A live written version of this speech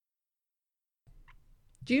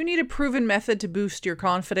Do you need a proven method to boost your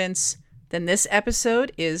confidence? Then this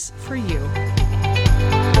episode is for you.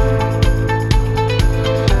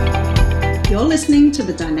 You're listening to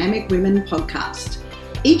the Dynamic Women podcast.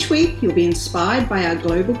 Each week, you'll be inspired by our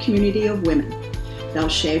global community of women. They'll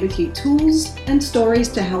share with you tools and stories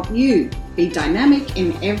to help you be dynamic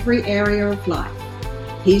in every area of life.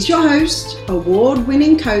 Here's your host,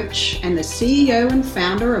 award-winning coach, and the CEO and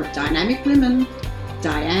founder of Dynamic Women,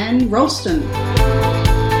 Diane Ralston.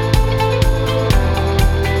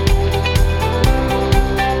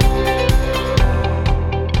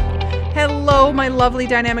 Hello, my lovely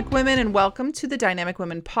dynamic women, and welcome to the Dynamic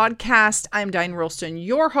Women podcast. I'm Diane Ralston,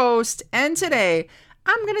 your host, and today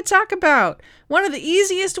I'm going to talk about one of the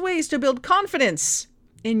easiest ways to build confidence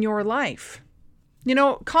in your life. You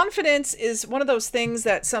know, confidence is one of those things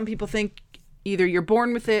that some people think either you're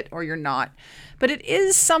born with it or you're not, but it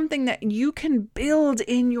is something that you can build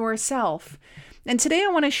in yourself. And today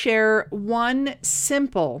I want to share one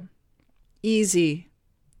simple, easy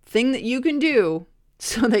thing that you can do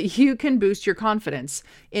so that you can boost your confidence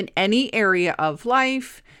in any area of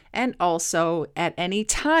life and also at any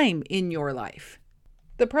time in your life.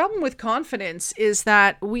 The problem with confidence is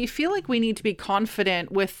that we feel like we need to be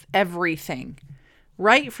confident with everything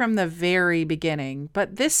right from the very beginning,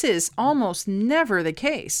 but this is almost never the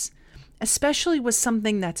case, especially with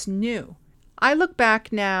something that's new. I look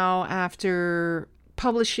back now after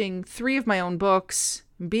publishing 3 of my own books,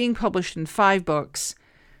 being published in 5 books.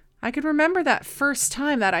 I could remember that first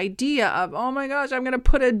time, that idea of, oh my gosh, I'm going to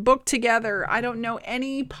put a book together. I don't know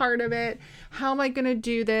any part of it. How am I going to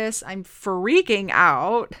do this? I'm freaking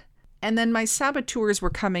out. And then my saboteurs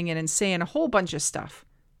were coming in and saying a whole bunch of stuff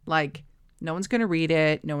like, no one's going to read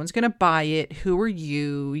it. No one's going to buy it. Who are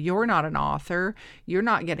you? You're not an author. You're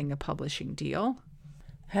not getting a publishing deal.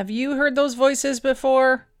 Have you heard those voices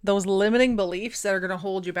before? Those limiting beliefs that are going to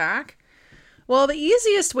hold you back? Well, the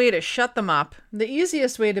easiest way to shut them up, the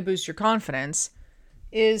easiest way to boost your confidence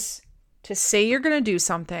is to say you're going to do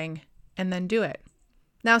something and then do it.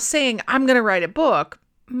 Now, saying I'm going to write a book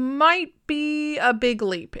might be a big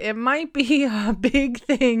leap. It might be a big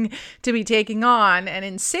thing to be taking on. And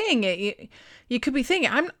in saying it, you could be thinking,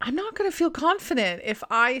 I'm not going to feel confident if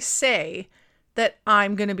I say that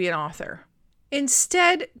I'm going to be an author.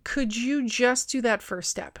 Instead, could you just do that first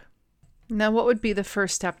step? Now, what would be the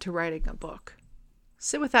first step to writing a book?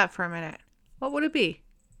 Sit with that for a minute. What would it be?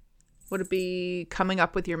 Would it be coming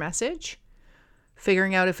up with your message?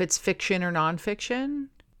 Figuring out if it's fiction or nonfiction?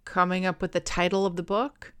 Coming up with the title of the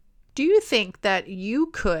book? Do you think that you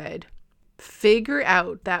could figure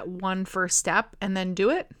out that one first step and then do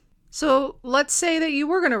it? So let's say that you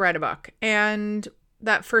were going to write a book and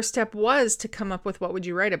that first step was to come up with what would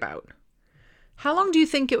you write about. How long do you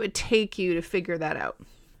think it would take you to figure that out?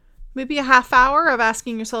 Maybe a half hour of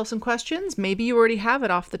asking yourself some questions. Maybe you already have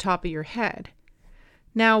it off the top of your head.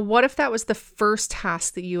 Now, what if that was the first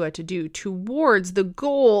task that you had to do towards the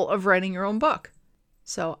goal of writing your own book?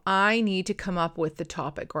 So I need to come up with the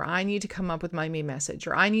topic, or I need to come up with my main message,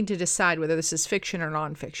 or I need to decide whether this is fiction or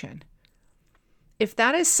nonfiction. If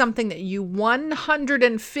that is something that you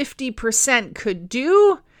 150% could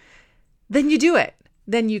do, then you do it.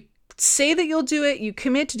 Then you say that you'll do it, you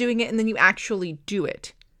commit to doing it, and then you actually do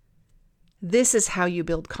it. This is how you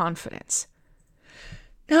build confidence.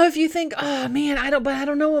 Now, if you think, oh man, I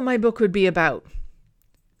don't know what my book would be about.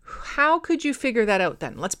 How could you figure that out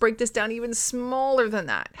then? Let's break this down even smaller than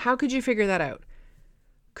that. How could you figure that out?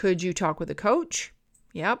 Could you talk with a coach?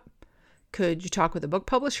 Yep. Could you talk with a book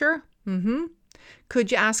publisher? Mm-hmm.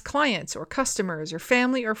 Could you ask clients or customers or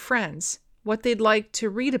family or friends what they'd like to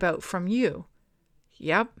read about from you?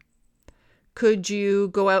 Yep. Could you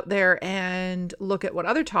go out there and look at what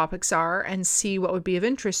other topics are and see what would be of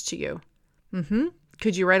interest to you? Mm-hmm.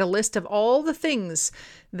 Could you write a list of all the things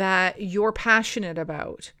that you're passionate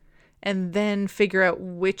about and then figure out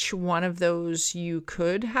which one of those you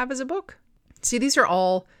could have as a book? See, these are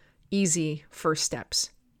all easy first steps.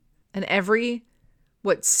 And every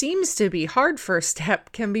what seems to be hard first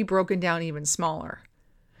step can be broken down even smaller.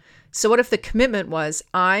 So what if the commitment was,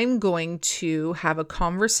 I'm going to have a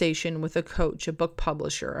conversation with a coach, a book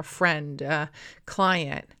publisher, a friend, a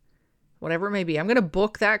client, whatever it may be. I'm going to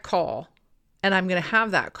book that call and I'm going to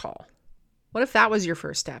have that call. What if that was your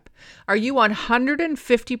first step? Are you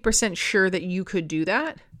 150% sure that you could do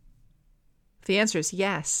that? If the answer is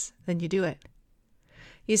yes, then you do it.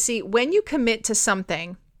 You see, when you commit to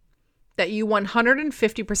something that you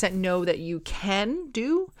 150% know that you can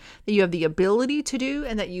do, that you have the ability to do,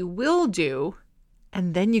 and that you will do,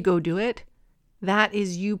 and then you go do it, that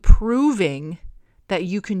is you proving that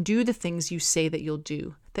you can do the things you say that you'll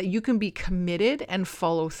do. that you can be committed and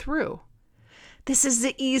follow through. This is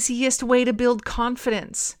the easiest way to build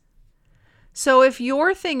confidence. So if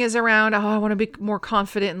your thing is around, I want to be more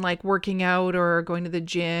confident in like working out or going to the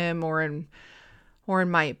gym or in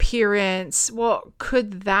my appearance, well,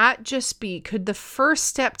 could the first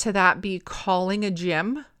step to that be calling a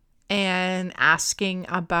gym and asking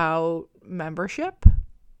about membership?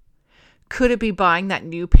 Could it be buying that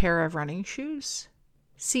new pair of running shoes?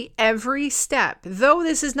 See, every step, though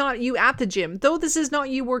this is not you at the gym, though this is not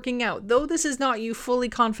you working out, though this is not you fully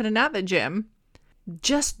confident at the gym,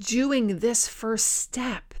 just doing this first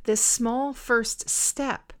step, this small first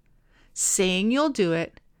step, saying you'll do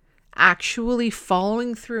it, actually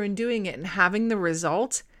following through and doing it and having the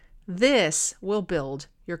result, this will build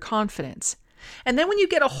your confidence. And then when you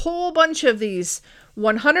get a whole bunch of these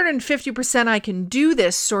 150% I can do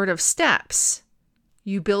this sort of steps,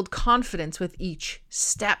 you build confidence with each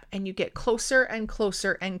step and you get closer and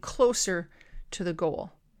closer and closer to the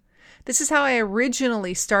goal. This is how I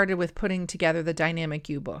originally started with putting together the Dynamic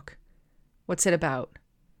You book. What's it about?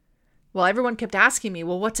 Well, everyone kept asking me,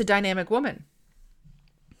 well, what's a dynamic woman?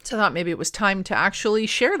 So I thought maybe it was time to actually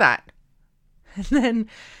share that. And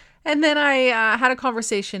then I had a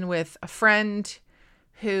conversation with a friend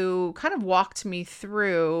who kind of walked me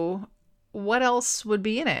through what else would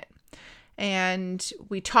be in it. And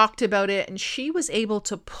we talked about it, and she was able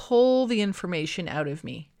to pull the information out of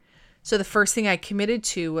me. So the first thing I committed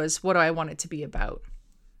to was, what do I want it to be about?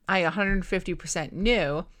 I 150%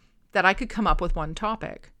 knew that I could come up with one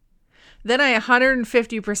topic. Then I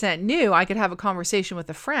 150% knew I could have a conversation with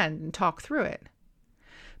a friend and talk through it.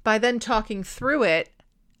 By then talking through it,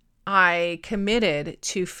 I committed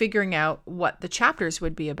to figuring out what the chapters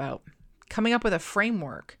would be about, coming up with a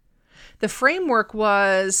framework. The framework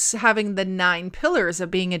was having the 9 pillars of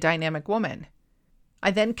being a dynamic woman. I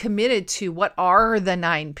then committed to what are the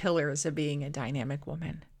 9 pillars of being a dynamic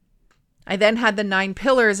woman. I then had the 9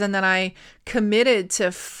 pillars, and then I committed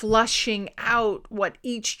to flushing out what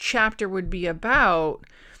each chapter would be about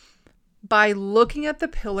by looking at the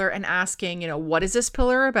pillar and asking, what is this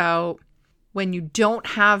pillar about? When you don't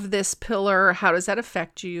have this pillar, how does that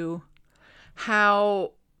affect you?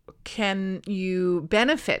 How can you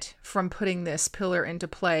benefit from putting this pillar into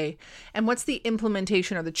play? And what's the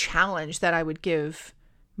implementation or the challenge that I would give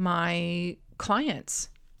my clients?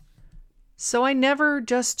 So I never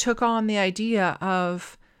just took on the idea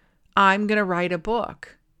of, I'm going to write a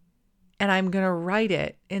book and I'm going to write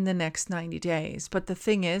it in the next 90 days. But the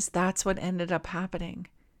thing is, that's what ended up happening.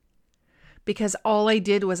 Because all I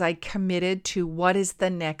did was I committed to what is the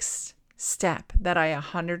next step that I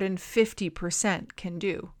 150% can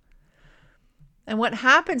do. And what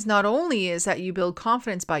happens not only is that you build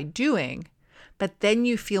confidence by doing, but then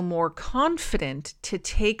you feel more confident to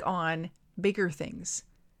take on bigger things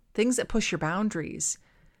that push your boundaries,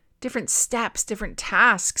 different steps, different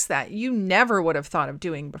tasks that you never would have thought of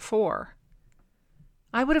doing before.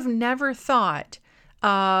 I would have never thought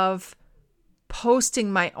of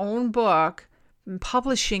posting my own book and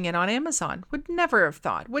publishing it on Amazon. Would never have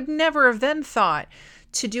then thought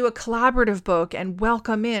to do a collaborative book and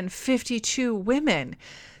welcome in 52 women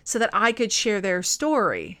so that I could share their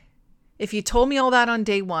story. If you told me all that on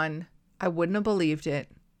day one, I wouldn't have believed it.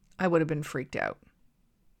 I would have been freaked out.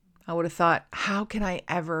 I would have thought, how can I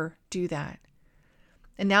ever do that?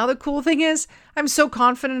 And now the cool thing is, I'm so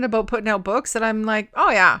confident about putting out books that I'm like,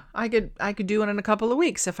 oh yeah, I could do it in a couple of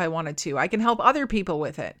weeks if I wanted to. I can help other people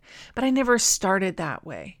with it. But I never started that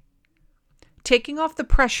way. Taking off the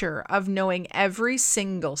pressure of knowing every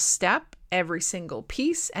single step, every single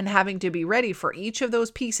piece, and having to be ready for each of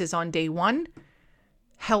those pieces on day one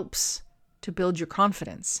helps to build your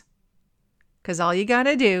confidence. Because all you got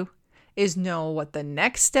to do is know what the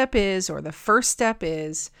next step is or the first step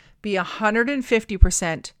is, be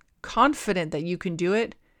 150% confident that you can do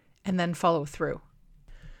it, and then follow through.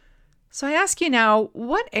 So I ask you now,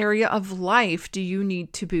 what area of life do you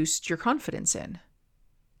need to boost your confidence in?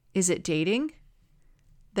 Is it dating?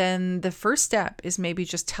 Then the first step is maybe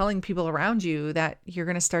just telling people around you that you're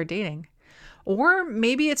going to start dating. Or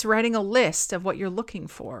maybe it's writing a list of what you're looking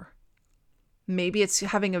for. Maybe it's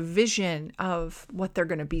having a vision of what they're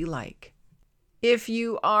going to be like. If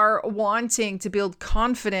you are wanting to build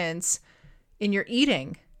confidence in your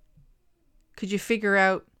eating, could you figure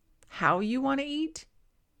out how you want to eat?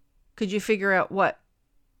 Could you figure out what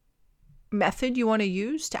method you want to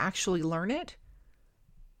use to actually learn it?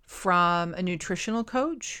 From a nutritional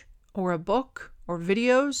coach or a book or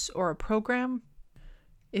videos or a program?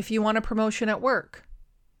 If you want a promotion at work,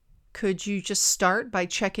 could you just start by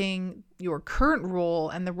checking your current role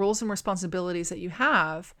and the roles and responsibilities that you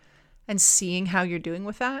have and seeing how you're doing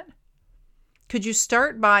with that? Could you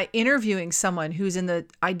start by interviewing someone who's in the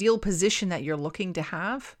ideal position that you're looking to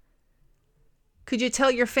have? Could you tell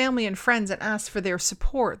your family and friends and ask for their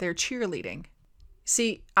support, their cheerleading?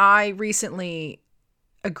 See, I recently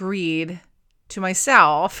agreed to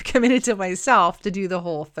myself, committed to myself to do the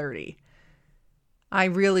Whole30. I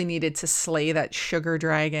really needed to slay that sugar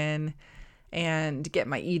dragon and get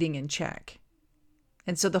my eating in check.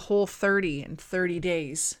 And so the Whole30 in 30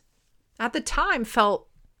 days at the time felt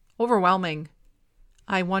overwhelming.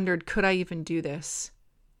 I wondered, could I even do this?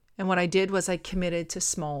 And what I did was I committed to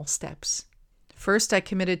small steps. First, I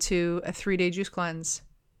committed to a 3-day juice cleanse,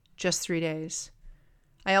 just 3 days.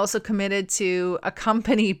 I also committed to a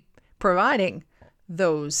company providing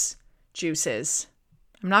those juices.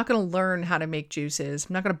 I'm not going to learn how to make juices.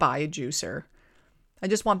 I'm not going to buy a juicer. I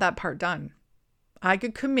just want that part done. I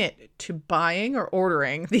could commit to buying or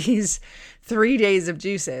ordering these 3 days of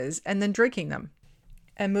juices and then drinking them.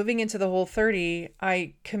 And moving into the Whole30,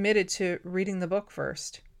 I committed to reading the book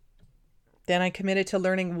first. Then I committed to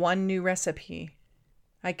learning one new recipe.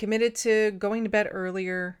 I committed to going to bed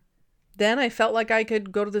earlier. Then I felt like I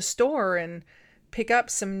could go to the store and pick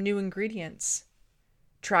up some new ingredients,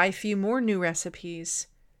 try a few more new recipes.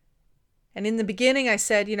 And in the beginning, I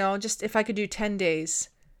said, just if I could do 10 days.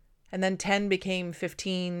 And then 10 became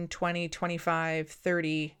 15, 20, 25,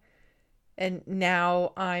 30. And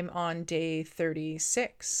now I'm on day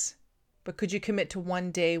 36. But could you commit to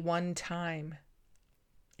 1 day, 1 time?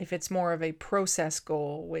 If it's more of a process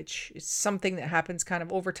goal, which is something that happens kind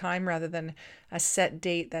of over time rather than a set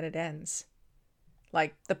date that it ends,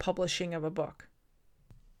 like the publishing of a book.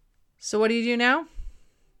 So what do you do now?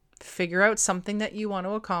 Figure out something that you want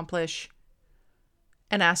to accomplish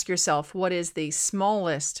and ask yourself, what is the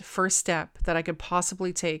smallest first step that I could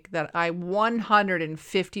possibly take that I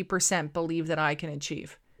 150% believe that I can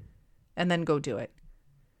achieve? And then go do it.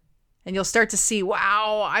 And you'll start to see,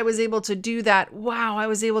 wow, I was able to do that. Wow, I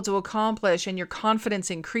was able to accomplish. And your confidence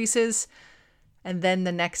increases. And then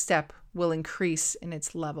the next step will increase in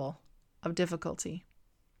its level of difficulty.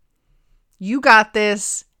 You got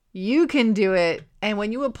this. You can do it. And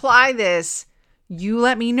when you apply this, you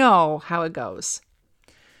let me know how it goes.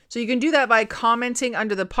 So you can do that by commenting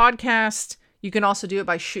under the podcast. You can also do it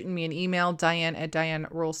by shooting me an email,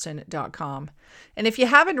 diane@dianerolston.com. And if you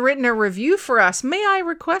haven't written a review for us, may I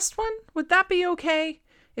request one? Would that be okay?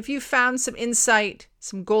 If you found some insight,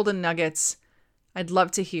 some golden nuggets, I'd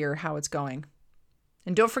love to hear how it's going.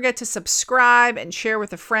 And don't forget to subscribe and share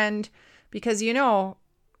with a friend, because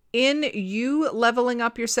in you leveling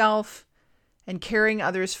up yourself and carrying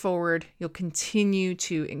others forward, you'll continue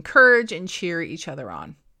to encourage and cheer each other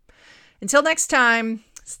on. Until next time,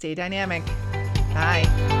 stay dynamic. Bye.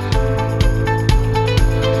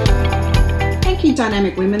 Thank you,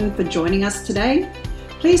 Dynamic Women, for joining us today.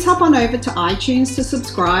 Please hop on over to iTunes to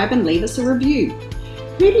subscribe and leave us a review.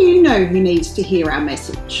 Who do you know who needs to hear our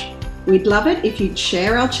message? We'd love it if you'd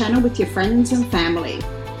share our channel with your friends and family.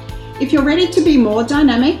 If you're ready to be more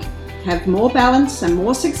dynamic, have more balance and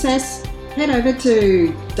more success, head over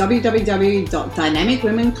to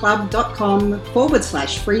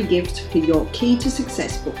www.dynamicwomenclub.com/free gift for your Key to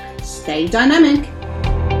Success book. Stay dynamic.